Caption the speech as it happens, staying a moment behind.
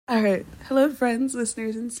All right. Hello, friends,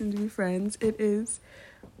 listeners, and soon-to-be friends. It is,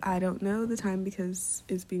 I don't know the time because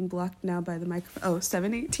it's being blocked now by the microphone.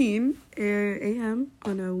 7:18 a.m.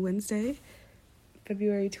 on a Wednesday,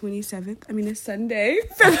 February 27th. I mean, a Sunday.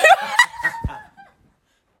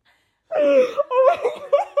 Oh my God.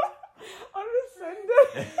 On a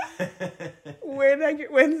Sunday. Where did I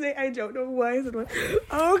get Wednesday? I don't know why I said one.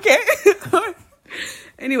 Okay.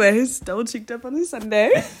 Anyways, double cheeked up on a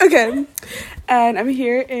Sunday. Okay. And I'm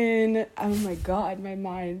here in, oh my God, my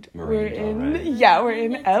mind. We're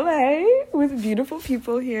in LA with beautiful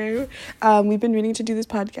people here. We've been meaning to do this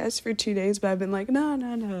podcast for 2 days, but I've been like,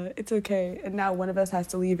 no, it's okay. And now one of us has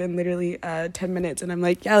to leave in literally 10 minutes. And I'm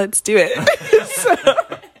like, yeah, let's do it.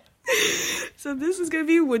 So this is going to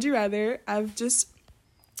be Would You Rather. I've just,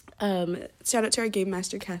 shout out to our game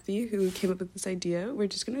master, Kathy, who came up with this idea. We're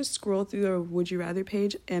just going to scroll through our Would You Rather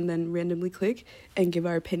page and then randomly click and give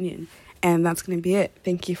our opinion. And that's going to be it.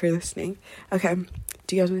 Thank you for listening. Okay.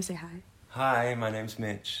 Do you guys want to say hi? Hi, my name's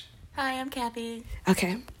Mitch. Hi, I'm Kathy.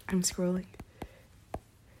 Okay. I'm scrolling.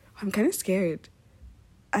 I'm kind of scared.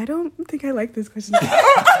 I don't think I like this question.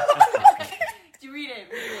 You read it.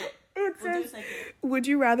 It We'll do a says, second. would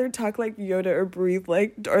you rather talk like Yoda or breathe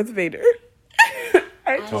like Darth Vader?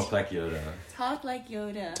 Talk like Yoda. Talk like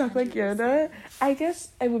Yoda. Talk like 100%. Yoda. I guess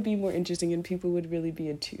it would be more interesting and people would really be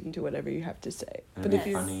attuned to whatever you have to say. And But be if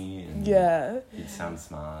you're funny. And yeah, You'd sound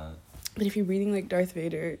smart. but if you're reading like Darth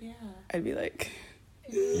Vader, Yeah. I'd be like,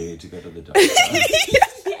 You need to go to the doctor.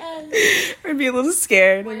 Yes. I'd be a little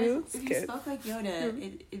scared. What I'd be a little if you scared. spoke like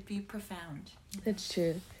Yoda, it'd be profound. That's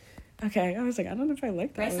true. Okay, I was like, I don't know if I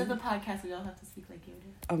like that. Rest of one. the podcast, we all have to speak like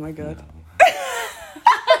Yoda. Oh my God. No.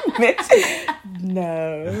 Mitch.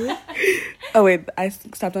 No. Oh wait, I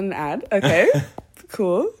stopped on an ad. Okay.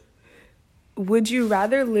 Cool. Would you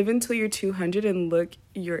rather live until you're 200 and look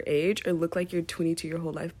your age, or look like you're 22 your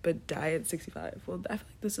whole life but die at 65? Well, I feel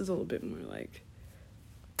like this is a little bit more like,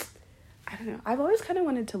 I don't know. I've always kind of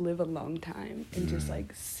wanted to live a long time and just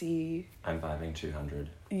like see. I'm vibing 200.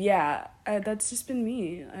 Yeah, that's just been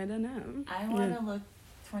me. I don't know. I want to look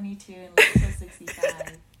 22 and look till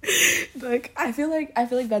 65. Like I feel like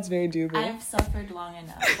that's very doable. I've suffered long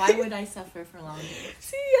enough. Why would I suffer for longer?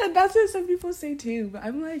 See, yeah, that's what some people say too. But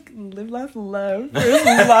I'm like, live, laugh, love for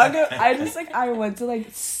as long as I just like I want to like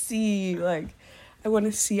see like I want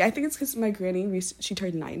to see. I think it's because my granny she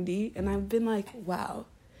turned 90, and I've been like, wow,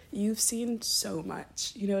 you've seen so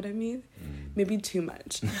much. You know what I mean? Maybe too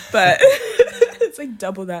much, but it's like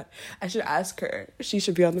double that. I should ask her. She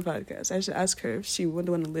should be on the podcast. I should ask her if she would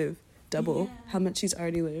want to live double how much she's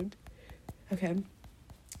already lived. Okay.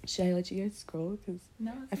 Should I let you guys scroll? Because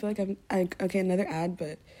No. I feel like okay, another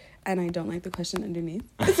ad, and I don't like the question underneath.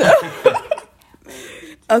 So.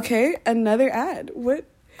 Okay, another ad. What?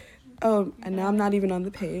 Oh, and now I'm not even on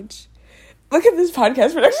the page. Look at this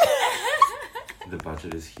podcast production. The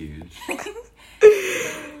budget is huge.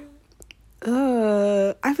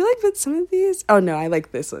 I feel like with some of these. Oh no, I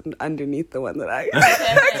like this one underneath the one that I.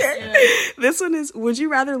 Okay. This one is: would you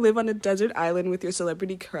rather live on a desert island with your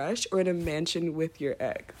celebrity crush or in a mansion with your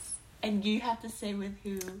ex? And you have to say with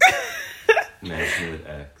who. Mansion with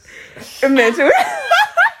X. A mansion with.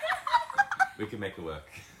 We can make it work.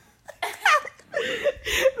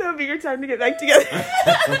 That'll be your time to get back together.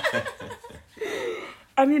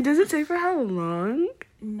 I mean, does it say for how long?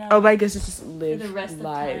 No. Oh, but I guess it's just For live the rest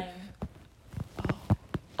life. of time.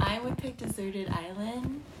 I would pick deserted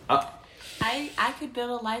island. Oh, I could build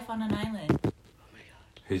a life on an island.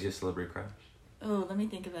 who's your celebrity crush? Oh, let me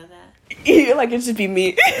think about that. You're like, it should be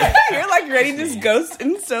me. You're like ready to just ghost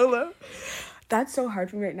in solo. That's so hard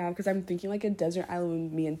for me right now because I'm thinking like a desert island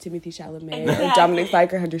with me and Timothy Chalamet or Exactly. Dominic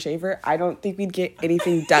Fike or Hunter Schafer. I don't think we'd get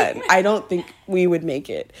anything done. I don't think we would make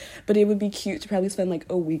it. But it would be cute to probably spend like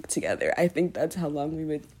a week together. I think that's how long we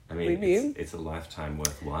would. I mean, it's a lifetime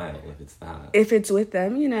worthwhile if it's that. If it's with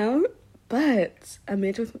them, you know. But a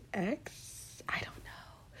mansion with an ex, I don't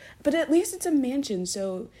know. But at least it's a mansion,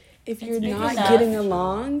 so if you're big not enough. getting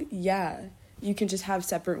along, yeah, you can just have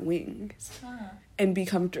separate wings Huh. and be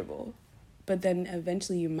comfortable. But then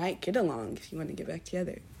eventually you might get along if you want to get back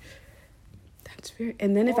together. That's weird.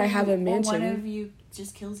 And then if I have a Or one mansion, of you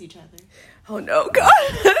just kills each other. oh no, God,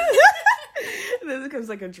 this becomes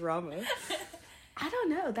like a drama. I don't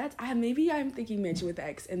know. Maybe I'm thinking mansion with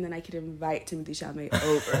ex, and then I could invite Timothy Chalamet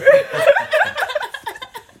over.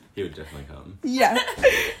 He would definitely come. Yeah,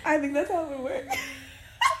 I think that's how it would work.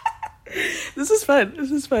 This is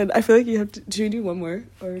fun. I feel like you have to. Should we do one more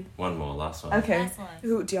or? One more, last one. Okay. Last one.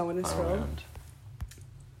 Who do y'all want to Final scroll? round.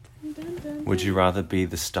 Dun, dun, Would you rather be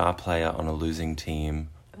the star player on a losing team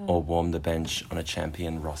or warm the bench on a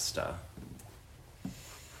champion roster?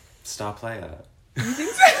 Star player.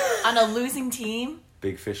 On a losing team?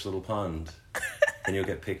 Big fish, little pond. And you'll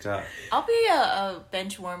get picked up. I'll be a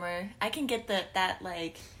bench warmer. I can get that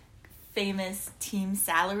like famous team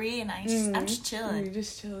salary, and I'm just chilling. You're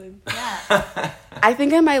just chilling. Yeah. I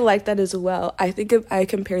think I might like that as well. I think I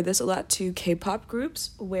compare this a lot to K-pop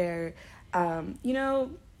groups where,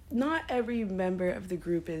 not every member of the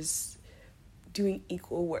group is doing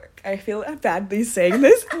equal work. I feel badly saying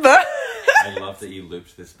this, but I love that you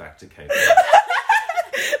looped this back to K-pop.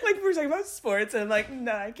 like we're talking about sports and I'm like,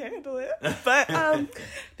 no, I can't handle it. But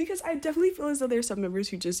because I definitely feel as though there's some members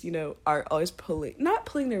who just, are always not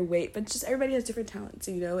pulling their weight, but just everybody has different talents,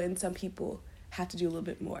 and some people have to do a little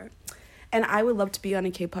bit more. And I would love to be on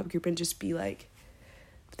a K-pop group and just be like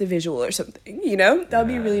the visual or something, that would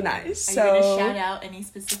be really nice. Are you gonna shout out any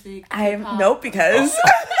specific K-pop? Nope, because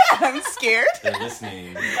I'm scared. They're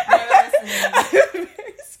listening. They're listening. I'm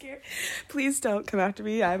very scared. Please don't come after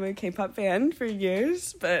me. I'm a K-pop fan for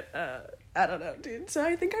years, but I don't know, dude. So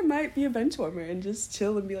I think I might be a bench warmer and just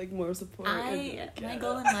chill and be like more support. My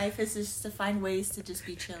goal in life is just to find ways to just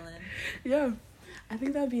be chilling. Yeah, I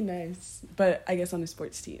think that'd be nice. But I guess on a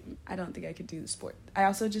sports team, I don't think I could do the sport. I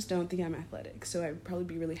also just don't think I'm athletic, so I'd probably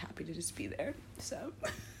be really happy to just be there. So,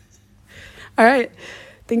 all right.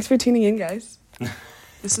 Thanks for tuning in, guys.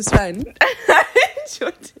 This was fun. I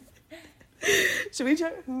enjoyed it. Should we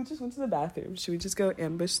check who just went to the bathroom? Should we just go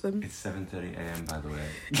ambush them? It's 7:30 a.m. by the way.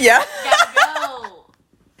 Yeah. Gotta go.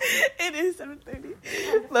 It is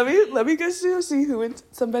 7:30. Let me go see who went.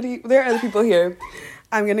 There are other people here.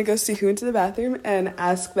 I'm gonna go see who went to the bathroom and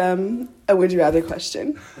ask them a would you rather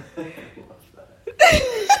question.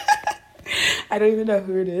 I don't even know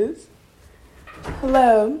who it is.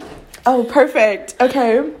 Hello. Oh, perfect.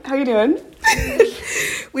 Okay, how you doing?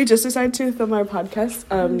 We just decided to film our podcast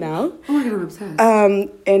now. Oh my god, I'm obsessed. And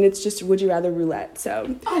it's just would you rather roulette.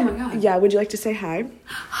 So. Oh my god. Yeah, would you like to say hi?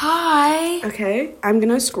 Hi. Okay, I'm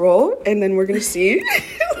gonna scroll and then we're gonna see.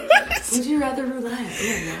 Would you rather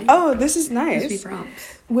roulette? Oh, this is nice. Must be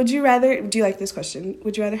prompts. Would you rather, do you like this question?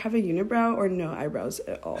 Would you rather have a unibrow or no eyebrows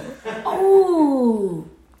at all?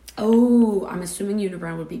 Oh, I'm assuming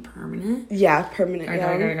unibrow would be permanent. Yeah, permanent.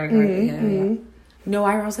 Yeah. No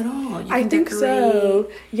eyebrows at all. You I can think so.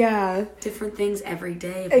 decorate Yeah. different things every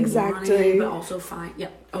day if Exactly. you wanted, but also fine.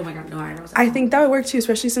 Yep. Oh my god, no eyebrows at I all. think that would work too,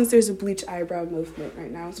 especially since there's a bleach eyebrow movement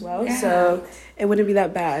right now as well. Yeah. So it wouldn't be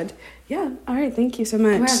that bad. Yeah. All right. Thank you so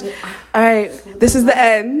much. Well, All right. This is the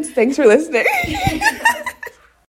end. Thanks for listening.